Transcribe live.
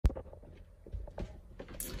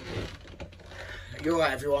You're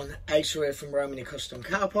right everyone, Ace here from Romany Custom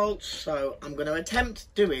Catapults. So I'm going to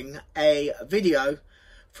attempt doing a video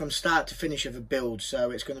from start to finish of a build.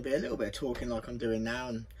 So it's going to be a little bit of talking like I'm doing now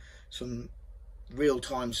and some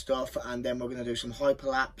real-time stuff, and then we're going to do some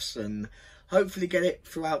hyperlapse and hopefully get it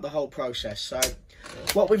throughout the whole process. So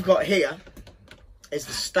what we've got here is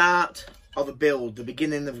the start of a build, the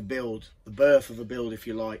beginning of a build, the birth of a build if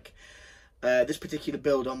you like. This particular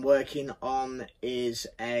build I'm working on is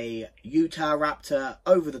a Utahraptor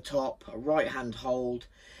over the top, a right hand hold.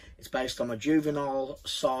 It's based on a juvenile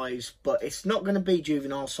size, but it's not going to be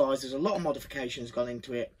juvenile size. There's a lot of modifications gone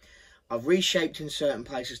into it. I've reshaped in certain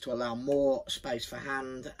places to allow more space for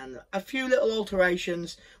hand, and a few little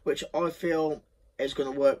alterations which I feel is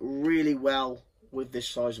going to work really well with this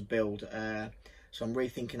size of build. So I'm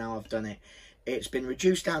rethinking how I've done it. It's been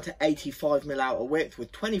reduced down to 85mm outer width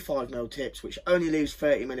with 25mm tips, which only leaves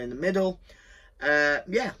 30mm in the middle.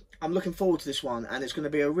 Yeah, I'm looking forward to this one, and it's going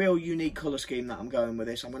to be a real unique colour scheme that I'm going with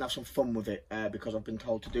this. I'm going to have some fun with it because I've been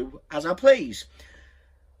told to do as I please.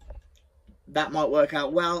 That might work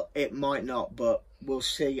out well, it might not, but we'll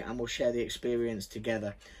see and we'll share the experience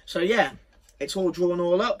together. So yeah, it's all drawn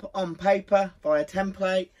all up on paper via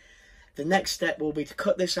template. The next step will be to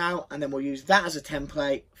cut this out, and then we'll use that as a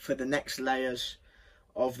template for the next layers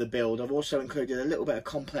of the build. I've also included a little bit of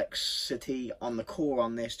complexity on the core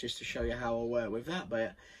on this just to show you how I'll work with that.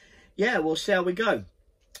 But yeah, we'll see how we go.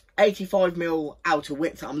 85mm outer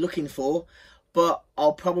width that I'm looking for, but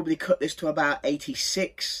I'll probably cut this to about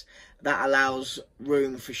 86. That allows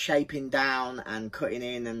room for shaping down and cutting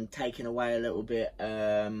in and taking away a little bit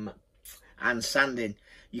and sanding.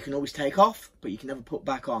 You can always take off, but you can never put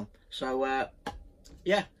back on. So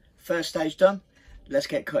yeah, first stage done. Let's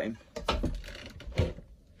get cutting.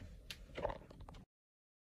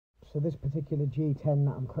 So this particular G10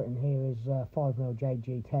 that I'm cutting here is 5mm jade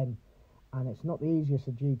G10, and it's not the easiest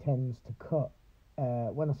of G10s to cut.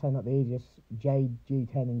 When I say not the easiest, jade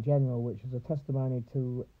G10 in general, which is a testimony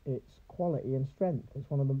to its quality and strength. It's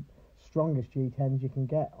one of the strongest G10s you can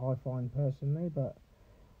get, I find personally, but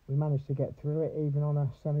we managed to get through it even on a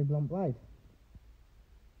semi-blunt blade.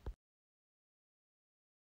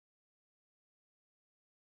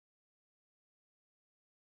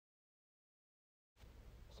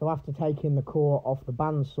 So after taking the core off the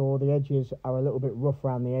bandsaw, the edges are a little bit rough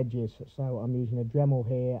around the edges. So I'm using a Dremel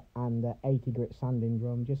here and an 80 grit sanding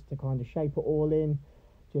drum just to kind of shape it all in.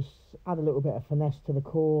 Just add a little bit of finesse to the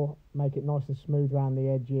core, make it nice and smooth around the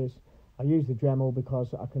edges. I use the Dremel because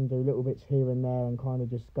I can do little bits here and there and kind of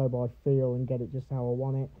just go by feel and get it just how I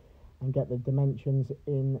want it, and get the dimensions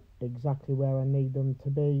in exactly where I need them to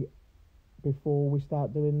be before we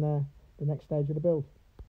start doing the next stage of the build.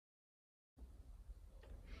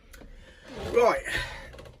 Right,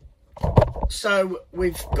 so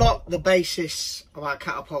we've got the basis of our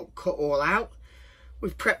catapult cut all out.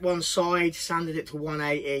 We've prepped one side, sanded it to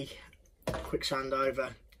 180, quick sand over,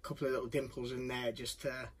 a couple of little dimples in there just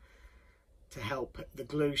to help the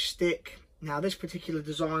glue stick. Now this particular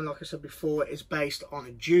design, like I said before, is based on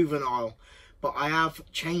a juvenile, but I have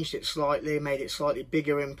changed it slightly, made it slightly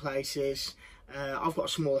bigger in places. I've got a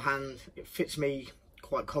small hand, it fits me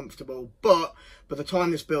quite comfortable, but by the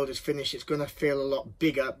time this build is finished it's going to feel a lot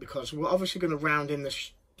bigger because we're obviously going to round in the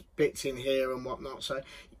bits in here and whatnot, so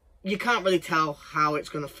you can't really tell how it's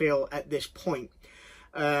going to feel at this point.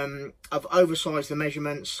 I've oversized the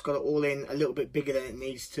measurements, got it all in a little bit bigger than it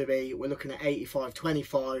needs to be. We're looking at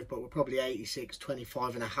 85/25, but we're probably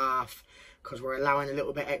 86/25.5 because we're allowing a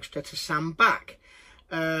little bit extra to sand back.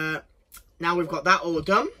 Now we've got that all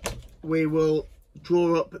done, we will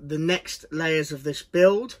draw up the next layers of this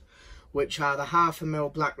build, which are the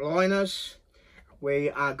 0.5mm black liners. We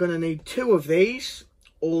are going to need 2 of these,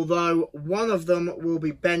 although one of them will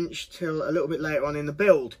be benched till a little bit later on in the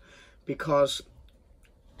build because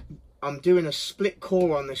I'm doing a split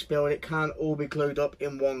core on this build. It can't all be glued up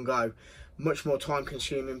in one go. Much more time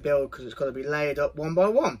consuming build because it's got to be layered up one by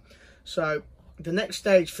one. So the next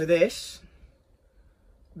stage for this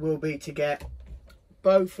will be to get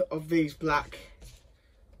both of these black.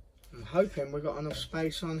 I'm hoping we've got enough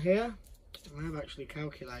space on here. I have actually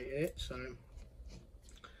calculated it, so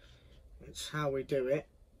it's how we do it.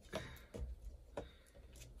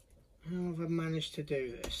 How have I managed to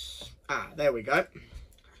do this? Ah, there we go.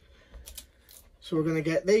 So we're going to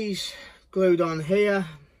get these glued on here.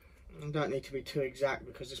 I don't need to be too exact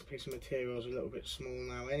because this piece of material is a little bit small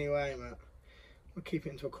now anyway, but we'll keep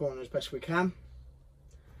it into a corner as best we can.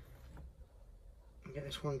 And get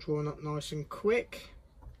this one drawn up nice and quick.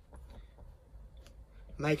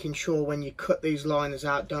 Making sure when you cut these liners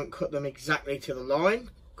out, don't cut them exactly to the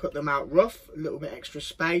line. Cut them out rough, a little bit extra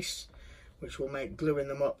space. which will make gluing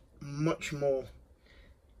them up much more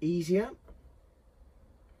easier.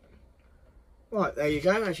 Right, there you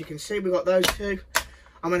go. As you can see, we've got those two.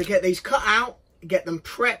 I'm going to get these cut out, get them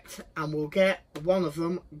prepped, and we'll get one of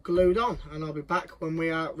them glued on, and I'll be back when we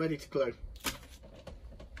are ready to glue.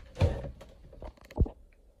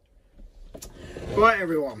 Right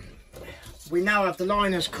everyone, we now have the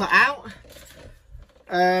liners cut out,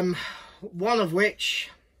 one of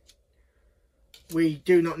which we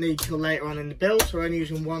do not need till later on in the build, so we're only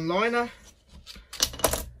using one liner.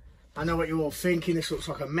 I know what you're all thinking, this looks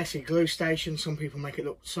like a messy glue station. Some people make it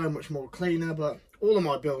look so much more cleaner, but all of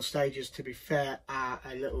my build stages, to be fair, are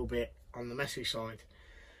a little bit on the messy side.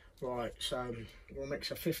 Right, so we'll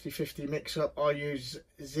mix a 50-50 mix up. I use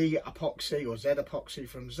Z epoxy or Z epoxy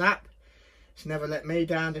from Zap. It's never let me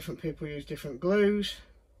down. Different people use different glues.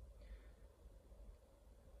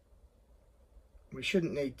 We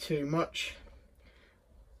shouldn't need too much.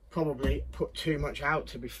 Probably put too much out,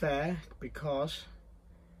 to be fair, because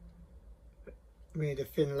we need a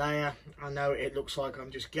thin layer. I know it looks like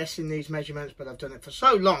I'm just guessing these measurements, but I've done it for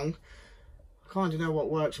so long, I kind of know what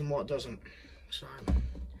works and what doesn't. So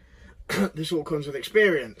this all comes with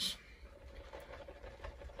experience.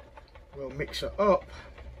 We'll mix it up.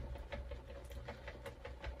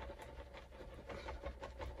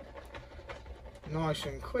 Nice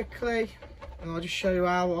and quickly, and I'll just show you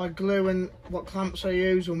how I glue and what clamps I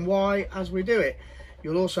use and why as we do it.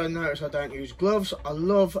 You'll also notice I don't use gloves. I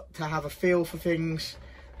love to have a feel for things.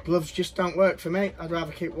 Gloves just don't work for me. I'd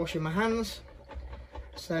rather keep washing my hands.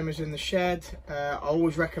 Same as in the shed. I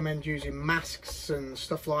always recommend using masks and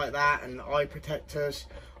stuff like that, and eye protectors.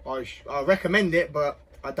 I recommend it, but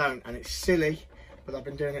I don't, and it's silly, but I've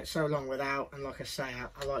been doing it so long without, and like I say,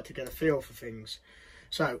 I like to get a feel for things.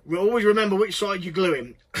 So always remember which side you're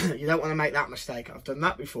gluing. You don't want to make that mistake. I've done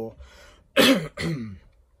that before.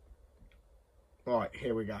 Right,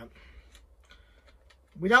 here we go.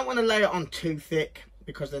 We don't want to lay it on too thick,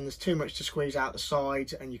 because then there's too much to squeeze out the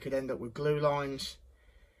sides and you could end up with glue lines.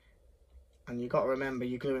 And you've got to remember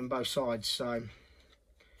you're gluing both sides, so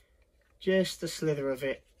just a slither of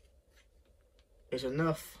it is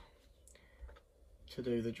enough to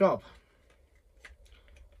do the job.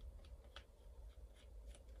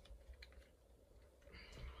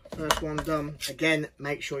 First one done. Again,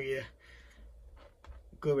 make sure you're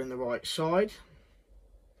gluing the right side.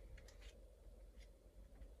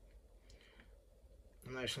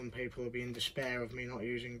 I know some people will be in despair of me not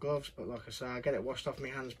using gloves, but like I say, I get it washed off my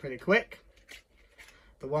hands pretty quick.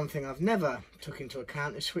 The one thing I've never took into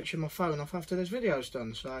account is switching my phone off after this video's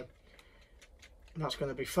done, so that's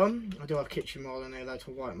going to be fun. I do have kitchen roll in here though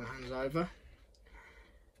to wipe my hands over.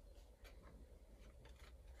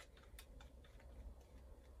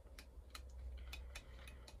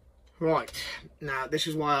 Right, now this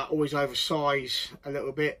is why I always oversize a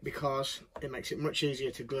little bit, because it makes it much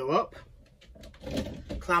easier to glue up.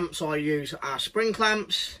 Clamps I use are spring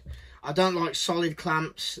clamps. I don't like solid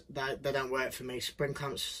clamps, they don't work for me. Spring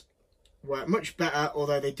clamps work much better,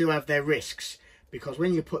 although they do have their risks, because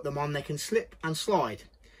when you put them on they can slip and slide.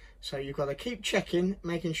 So you've got to keep checking,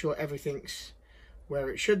 making sure everything's where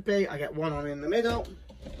it should be. I get one on in the middle.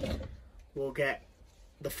 We'll get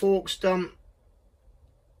the forks done.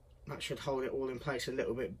 That should hold it all in place a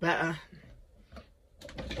little bit better.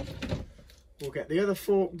 We'll get the other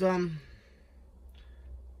fork done.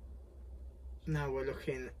 Now we're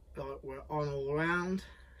looking like we're on all around.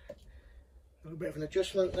 A little bit of an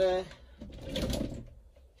adjustment there.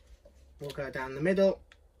 We'll go down the middle.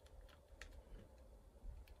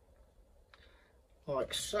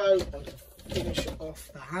 Like so. And to finish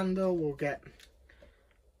off the handle, we'll get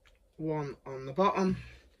one on the bottom.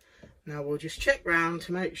 Now we'll just check round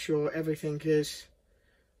to make sure everything is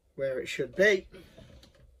where it should be.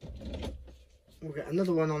 We'll get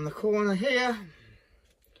another one on the corner here.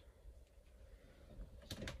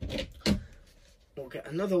 We'll get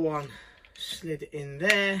another one slid in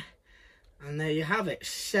there. And there you have it.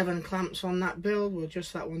 7 clamps on that build. We'll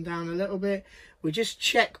adjust that one down a little bit. We just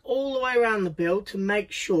check all the way around the build to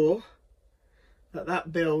make sure that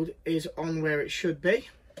that build is on where it should be.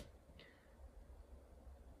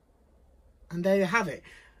 And there you have it.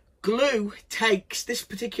 Glue takes, this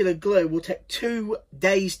particular glue will take 2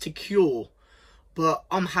 days to cure, but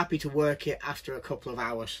I'm happy to work it after a couple of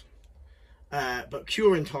hours. But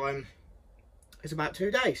curing time is about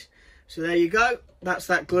 2 days. So there you go. That's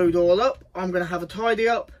that glued all up. I'm going to have a tidy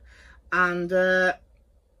up, and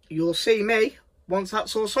you'll see me once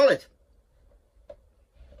that's all solid.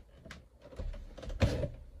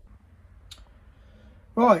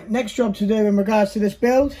 Right, next job to do in regards to this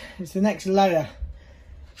build is the next layer.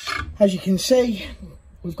 As you can see,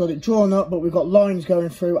 we've got it drawn up, but we've got lines going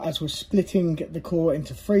through as we're splitting the core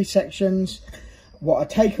into 3 sections. What I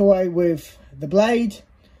take away with the blade,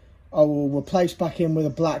 I will replace back in with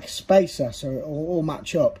a black spacer, so it will all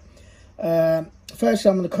match up. First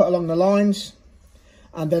I'm going to cut along the lines,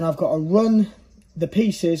 and then I've got to run the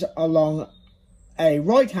pieces along a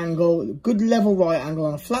right angle, good level right angle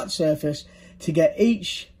on a flat surface to get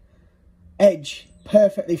each edge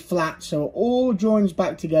perfectly flat, so it all joins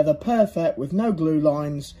back together perfect with no glue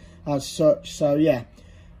lines as such. So yeah,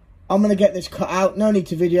 I'm going to get this cut out, no need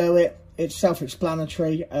to video it, it's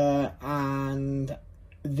self-explanatory, and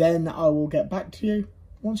then I will get back to you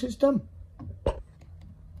once it's done.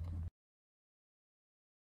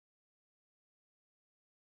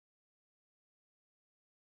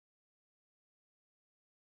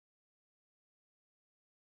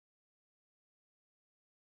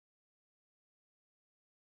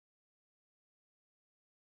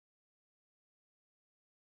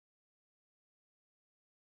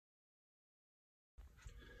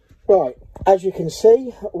 Right, as you can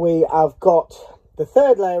see, we have got the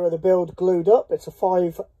 3rd layer of the build glued up. It's a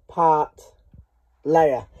 5-part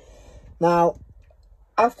layer. Now,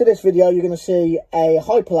 after this video, you're going to see a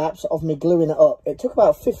hyperlapse of me gluing it up. It took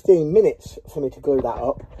about 15 minutes for me to glue that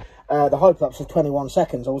up. The hyperlapse was 21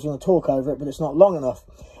 seconds. I was going to talk over it, but it's not long enough.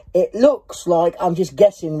 It looks like I'm just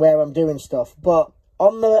guessing where I'm doing stuff, but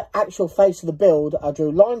on the actual face of the build, I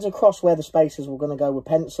drew lines across where the spaces were going to go with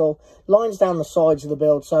pencil, lines down the sides of the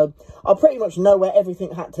build, so I pretty much know where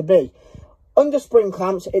everything had to be. Under spring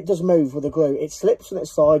clamps, it does move with the glue. It slips on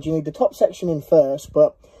its side. You need the top section in first,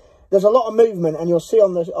 but there's a lot of movement, and you'll see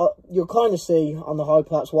on the you'll kind of see on the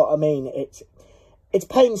hyperlapse what I mean. It's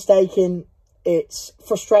painstaking, it's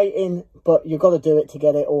frustrating, but you've got to do it to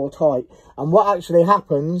get it all tight. And what actually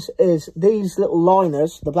happens is these little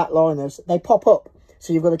liners, the black liners, they pop up.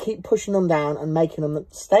 So you've got to keep pushing them down and making them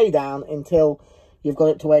stay down until you've got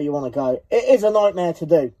it to where you want to go. It is a nightmare to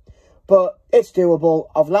do, but it's doable.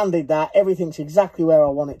 I've landed that. Everything's exactly where I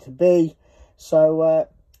want it to be. So,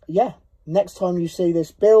 yeah, next time you see this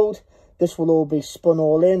build, this will all be spun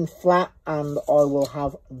all in flat, and I will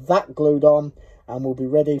have that glued on, and we'll be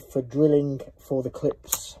ready for drilling for the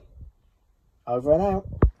clips. Over and out.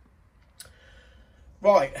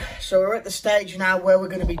 Right, so we're at the stage now where we're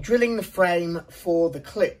going to be drilling the frame for the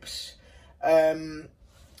clips. We're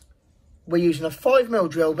using a 5mm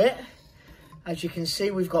drill bit. As you can see,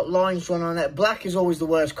 we've got lines drawn on it. Black is always the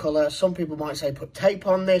worst colour. Some people might say put tape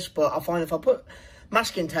on this, but I find if I put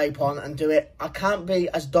masking tape on and do it, I can't be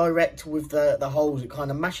as direct with the holes. It kind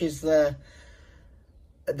of mashes the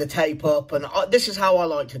tape up, and this is how I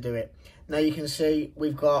like to do it. Now you can see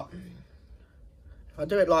we've got, if I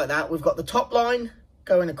do it like that, we've got the top line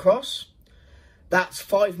going across. That's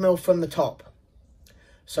 5mm from the top,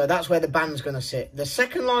 so that's where the band's going to sit. The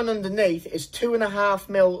second line underneath is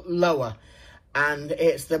 2.5mm lower, and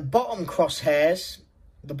it's the bottom crosshairs,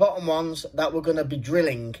 the bottom ones, that we're going to be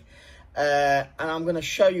drilling, and I'm going to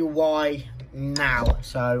show you why now.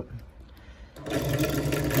 So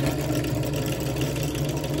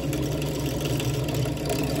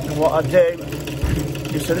what I do,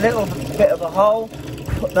 just a little bit of a hole.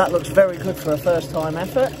 That looks very good for a first time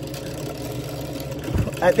effort.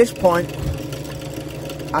 At this point,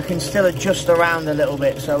 I can still adjust around a little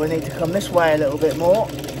bit, so we need to come this way a little bit more,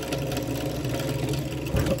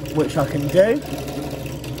 which I can do.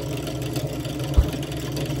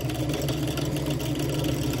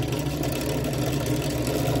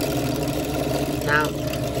 Now,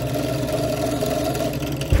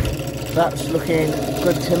 that's looking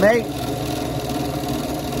good to me.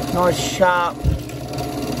 Nice sharp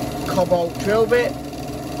Catapult drill bit,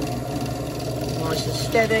 nice and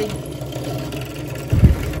steady,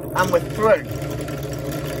 and we're through.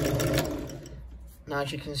 Now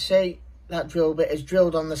as you can see, that drill bit is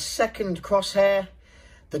drilled on the second crosshair.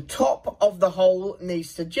 The top of the hole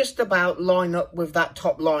needs to just about line up with that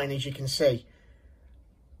top line, as you can see,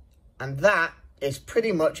 and that is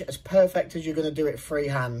pretty much as perfect as you're going to do it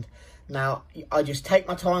freehand. Now I just take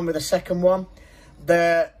my time with the second one.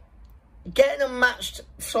 Getting them matched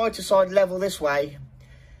side to side level this way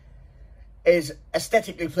is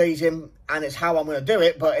aesthetically pleasing, and it's how I'm going to do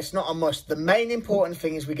it, but it's not a must. The main important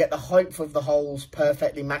thing is we get the height of the holes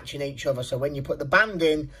perfectly matching each other, so when you put the band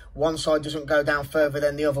in, one side doesn't go down further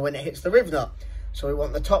than the other when it hits the riv nut. So we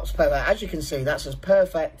want the tops perfect. As you can see, that's as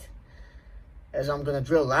perfect as I'm going to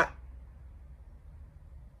drill that.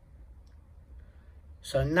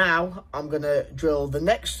 So now I'm going to drill the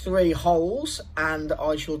next 3 holes, and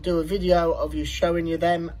I shall do a video of you showing you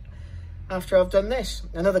them after I've done this.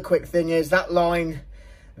 Another quick thing is that line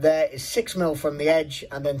there is 6mm from the edge,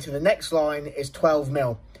 and then to the next line is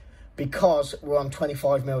 12mm, because we're on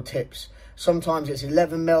 25mm tips. Sometimes it's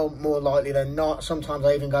 11mm, more likely than not. Sometimes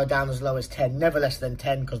I even go down as low as 10, never less than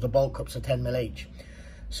 10, because the bolt cups are 10mm each.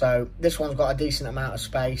 So this one's got a decent amount of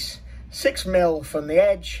space. 6mm from the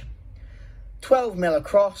edge, 12mm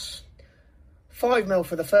across, 5mm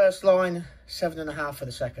for the first line, 7.5 for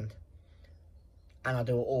the second. And I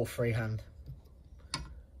do it all freehand.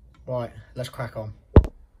 Right, let's crack on.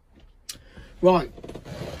 Right,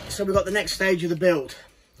 so we've got the next stage of the build,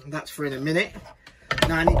 and that's for in a minute.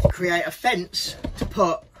 Now I need to create a fence to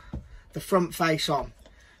put the front face on.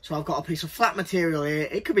 So I've got a piece of flat material here.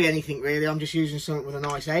 It could be anything really. I'm just using something with a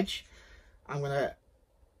nice edge. I'm going to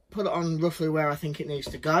put it on roughly where I think it needs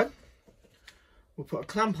to go. We'll put a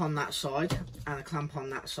clamp on that side and a clamp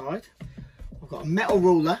on that side. I've got a metal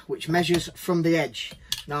ruler which measures from the edge.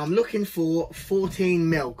 Now I'm looking for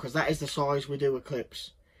 14mm, because that is the size we do with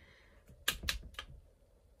clips.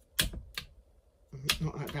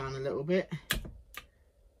 Knock that down a little bit.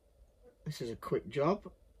 This is a quick job.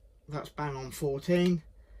 That's bang on 14.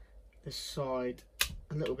 This side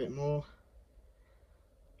a little bit more.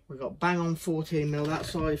 We've got bang on 14mm that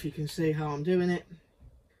side, if you can see how I'm doing it.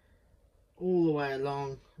 All the way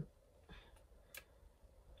along.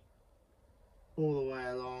 All the way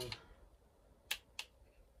along.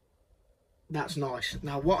 That's nice.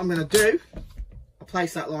 Now what I'm going to do, I'll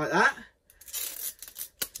place that like that.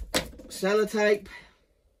 Sellotape.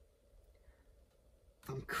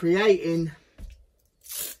 I'm creating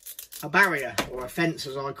a barrier, or a fence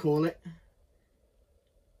as I call it,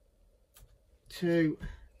 to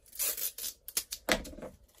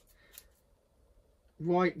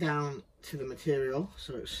right down to the material.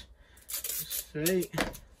 So it's 3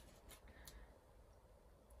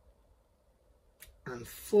 and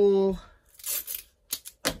 4,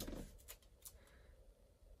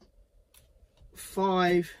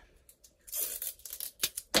 5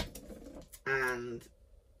 and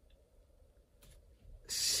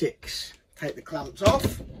 6. Take the clamps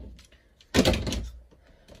off.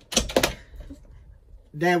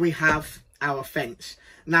 There we have our fence.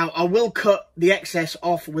 Now I will cut the excess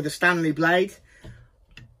off with a Stanley blade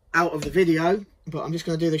out of the video, but I'm just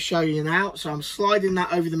going to do the show you now. So I'm sliding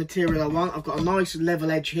that over the material I want. I've got a nice level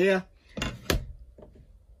edge here.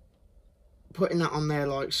 Putting that on there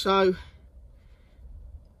like so.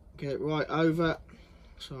 Get it right over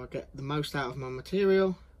so I get the most out of my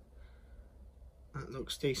material. That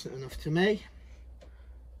looks decent enough to me.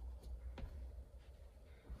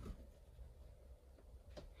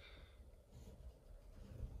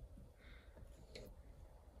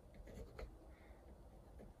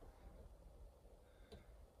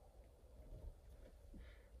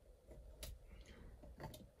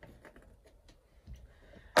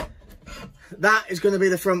 That is going to be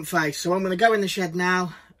the front face. So I'm going to go in the shed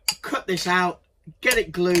now, cut this out, get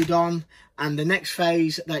it glued on, and the next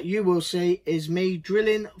phase that you will see is me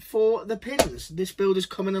drilling for the pins. This build is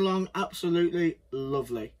coming along absolutely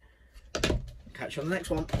lovely. Catch you on the next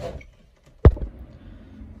one.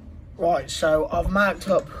 Right, so I've marked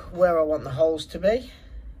up where I want the holes to be,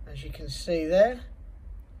 as you can see there.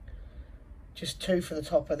 Just 2 for the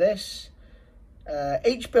top of this.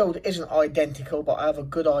 Each build isn't identical, but I have a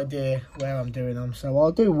good idea where I'm doing them. So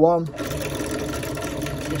I'll do one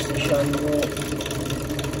just to show you all.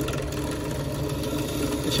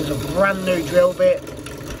 This is a brand new drill bit,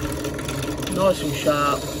 nice and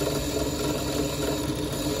sharp.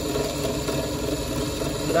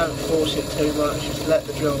 You don't force it too much, just let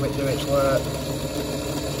the drill bit do its work.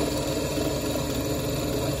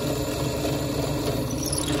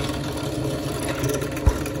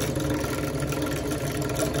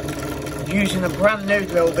 Using a brand new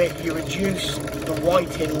drill bit, you reduce the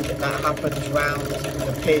whiting that happens round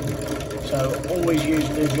the pin. So always use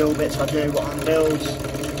new drill bits. I do on builds.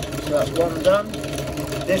 So that's one done.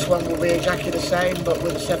 This one will be exactly the same, but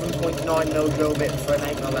with a 7.9mm drill bit for an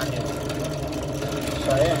 8mm lanyard.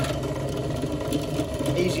 So yeah,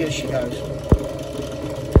 easy as she goes.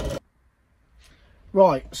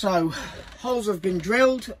 Right, so holes have been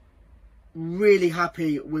drilled. Really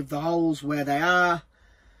happy with the holes where they are.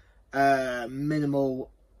 Minimal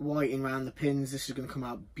whiting around the pins. This is going to come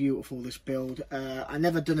out beautiful, this build. I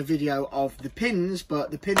never done a video of the pins,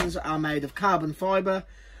 but the pins are made of carbon fibre,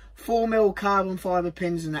 4mm carbon fibre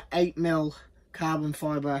pins and an 8mm carbon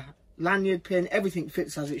fibre lanyard pin. Everything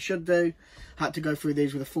fits as it should do. Had to go through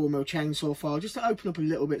these with a 4mm chainsaw file just to open up a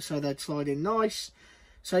little bit so they'd slide in nice.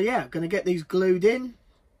 So yeah, going to get these glued in.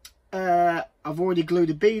 I've already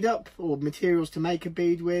glued a bead up, or materials to make a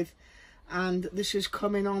bead with, and this is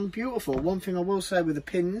coming on beautiful. One thing I will say with the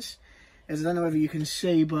pins, is, I don't know whether you can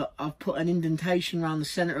see, but I've put an indentation around the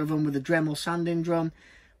centre of them with a Dremel sanding drum,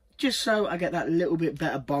 just so I get that little bit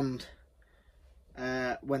better bond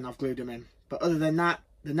when I've glued them in. But other than that,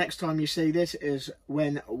 the next time you see this is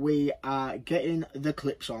when we are getting the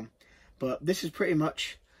clips on. But this is pretty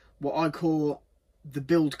much what I call the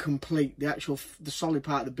build complete, the solid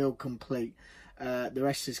part of the build complete. The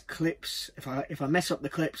rest is clips. If I mess up the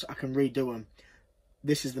clips, I can redo them.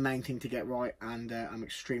 This is the main thing to get right, and I'm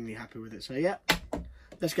extremely happy with it. So yeah,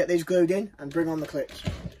 let's get these glued in and bring on the clips.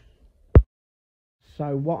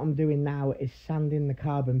 So what I'm doing now is sanding the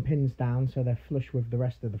carbon pins down so they're flush with the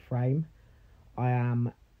rest of the frame. I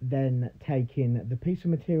am then taking the piece of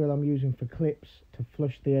material I'm using for clips to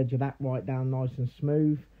flush the edge of that right down nice and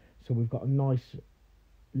smooth, so we've got a nice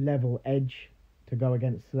level edge to go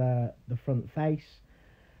against the front face,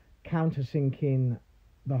 countersinking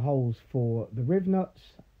the holes for the riv nuts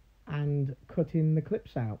and cutting the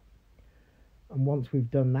clips out. And once we've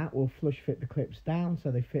done that, we'll flush fit the clips down so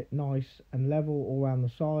they fit nice and level all around the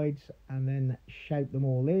sides, and then shape them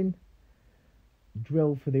all in,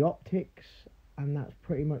 drill for the optics, and that's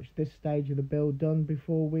pretty much this stage of the build done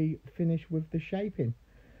before we finish with the shaping,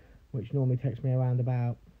 which normally takes me around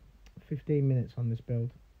about 15 minutes on this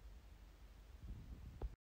build.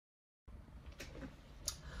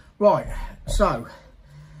 Right, so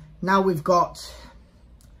now we've got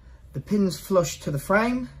the pins flush to the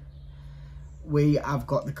frame, we have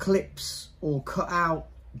got the clips all cut out,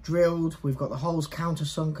 drilled, we've got the holes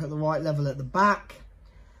countersunk at the right level at the back,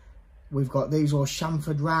 we've got these all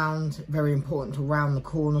chamfered round. Very important to round the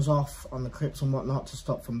corners off on the clips and whatnot to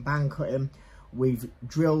stop from bang cutting. We've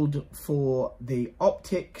drilled for the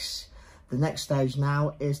optics. The next stage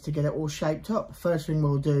now is to get it all shaped up. First thing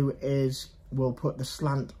we'll do is we'll put the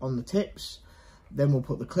slant on the tips, then we'll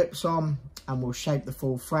put the clips on and we'll shape the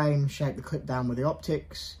full frame, shape the clip down with the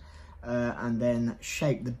optics, and then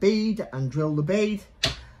shape the bead and drill the bead,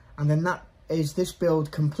 and then that is this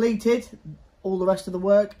build completed. All the rest of the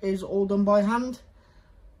work is all done by hand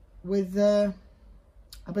with a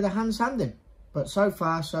bit of hand sanding. But so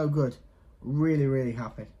far so good, really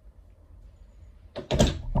happy.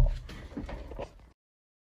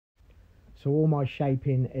 So all my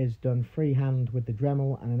shaping is done freehand with the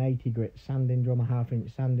Dremel and an 80 grit sanding drum, a 1/2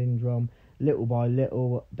 inch sanding drum, little by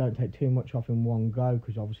little. Don't take too much off in one go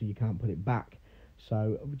because obviously you can't put it back.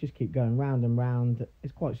 So we just keep going round and round.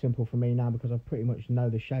 It's quite simple for me now because I pretty much know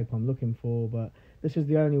the shape I'm looking for, but this is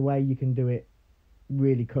the only way you can do it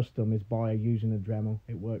really custom, is by using a Dremel.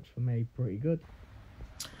 It works for me pretty good.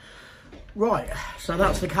 Right, so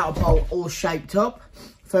that's the Catapult all shaped up.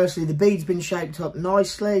 Firstly, the bead's been shaped up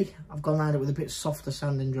nicely. I've gone around it with a bit softer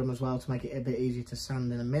sanding drum as well to make it a bit easier to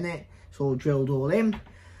sand in a minute. It's all drilled all in.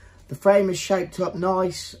 The frame is shaped up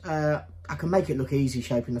nice. I can make it look easy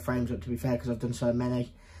shaping the frames up, to be fair, because I've done so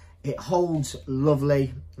many. It holds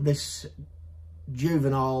lovely. This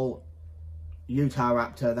juvenile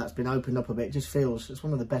Utahraptor that's been opened up a bit just feels, it's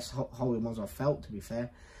one of the best holding ones I've felt, to be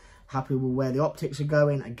fair. Happy with where the optics are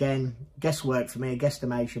going. Again, guesswork for me, a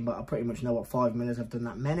guesstimation, but I pretty much know what 5 minutes I've done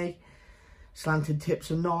that many. Slanted tips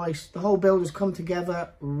are nice. The whole build has come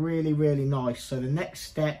together really nice. So the next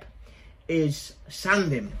step is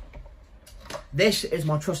sanding. This is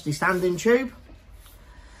my trusty sanding tube.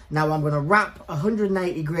 Now I'm going to wrap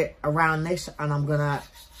 180 grit around this and I'm going to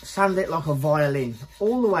sand it like a violin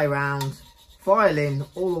all the way around, violin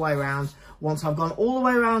all the way around. Once I've gone all the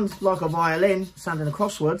way around like a violin, sanding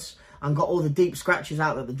acrosswards, and got all the deep scratches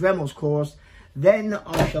out that the Dremel's caused, then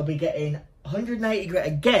I shall be getting 180 grit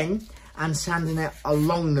again and sanding it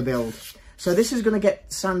along the build. So this is going to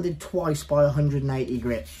get sanded twice by 180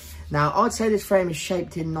 grit. Now, I'd say this frame is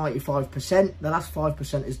shaped in 95%. The last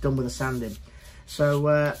 5% is done with the sanding.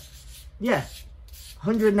 So, yeah,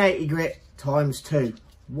 180 grit times 2.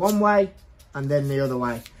 One way and then the other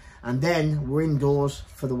way. And then we're indoors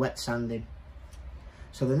for the wet sanding.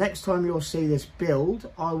 So the next time you'll see this build,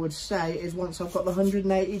 I would say, is once I've got the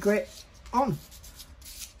 180 grit on.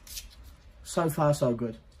 So far, so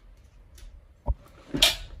good.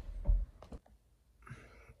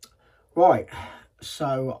 Right.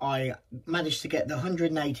 So I managed to get the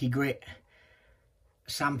 180 grit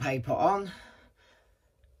sandpaper on,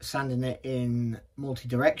 sanding it in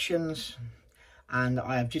multi-directions, and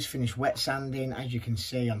I have just finished wet sanding. As you can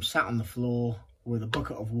see, I'm sat on the floor with a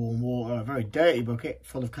bucket of warm water, a very dirty bucket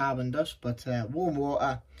full of carbon dust, but warm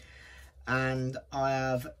water, and I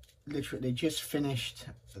have literally just finished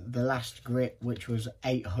the last grit, which was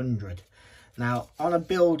 800. Now, on a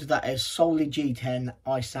build that is solely G10,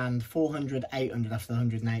 I sand 400, 800 after the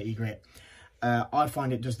 180 grit. I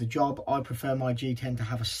find it does the job. I prefer my G10 to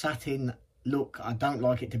have a satin look. I don't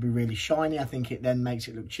like it to be really shiny. I think it then makes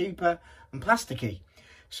it look cheaper and plasticky.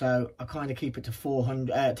 So I kind of keep it to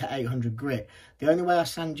 400 to 800 grit. The only way I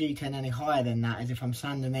sand G10 any higher than that is if I'm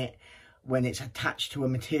sanding it when it's attached to a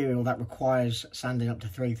material that requires sanding up to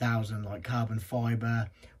 3000, like carbon fibre,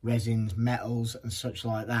 resins, metals and such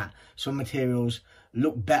like that. Some materials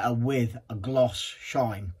look better with a gloss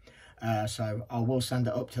shine. So I will sand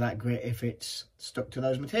it up to that grit if it's stuck to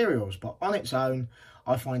those materials. But on its own,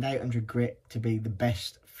 I find 800 grit to be the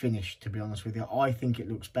best finish, to be honest with you. I think it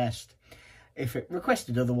looks best. If it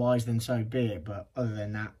requested otherwise, then so be it. But other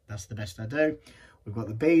than that, that's the best I do. We've got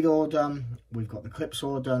the bead all done. We've got the clips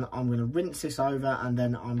all done. I'm going to rinse this over and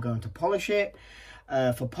then I'm going to polish it.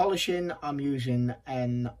 For polishing, I'm using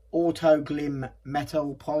an Auto Glim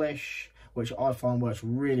metal polish, which I find works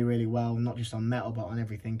really, really well, not just on metal, but on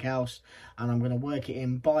everything else. And I'm going to work it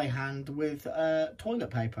in by hand with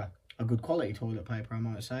toilet paper. A good quality toilet paper, I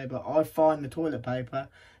might say. But I find the toilet paper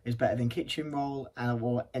is better than kitchen roll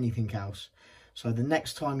or anything else. So the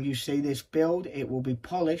next time you see this build, it will be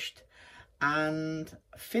polished and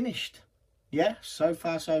finished. Yeah, so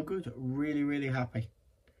far so good. Really, really happy.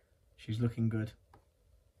 She's looking good.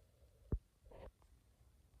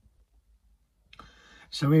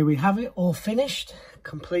 So here we have it, all finished,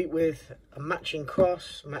 complete with a matching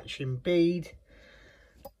cross, matching bead.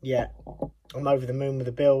 Yeah, I'm over the moon with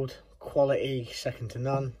the build. Quality second to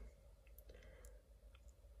none.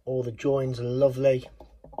 All the joins are lovely.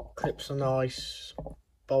 Clips are nice.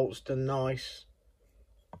 Bolts done nice.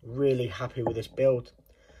 Really happy with this build.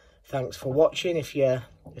 Thanks for watching. If you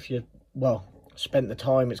well spent the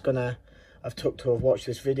time I've took to have watched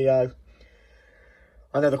this video.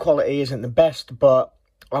 I know the quality isn't the best, but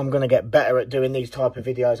I'm going to get better at doing these type of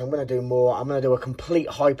videos. I'm going to do more. I'm going to do a complete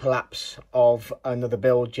hyperlapse of another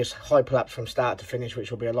build, just hyperlapse from start to finish,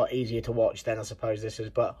 which will be a lot easier to watch than I suppose this is.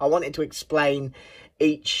 But I wanted to explain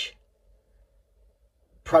each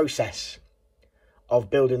process of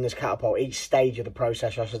building this catapult, each stage of the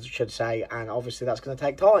process, I should say, and obviously that's going to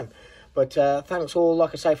take time. But thanks all,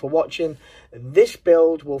 like I say, for watching. This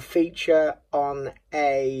build will feature on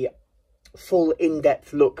a full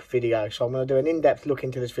in-depth look video, so I'm going to do an in-depth look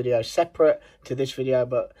into this video separate to this video,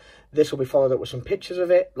 but this will be followed up with some pictures of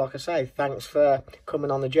it. Like I say, thanks for coming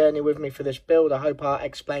on the journey with me for this build. I hope I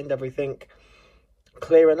explained everything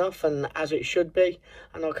clear enough and as it should be,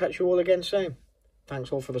 and I'll catch you all again soon.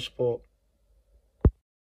 Thanks all for the support.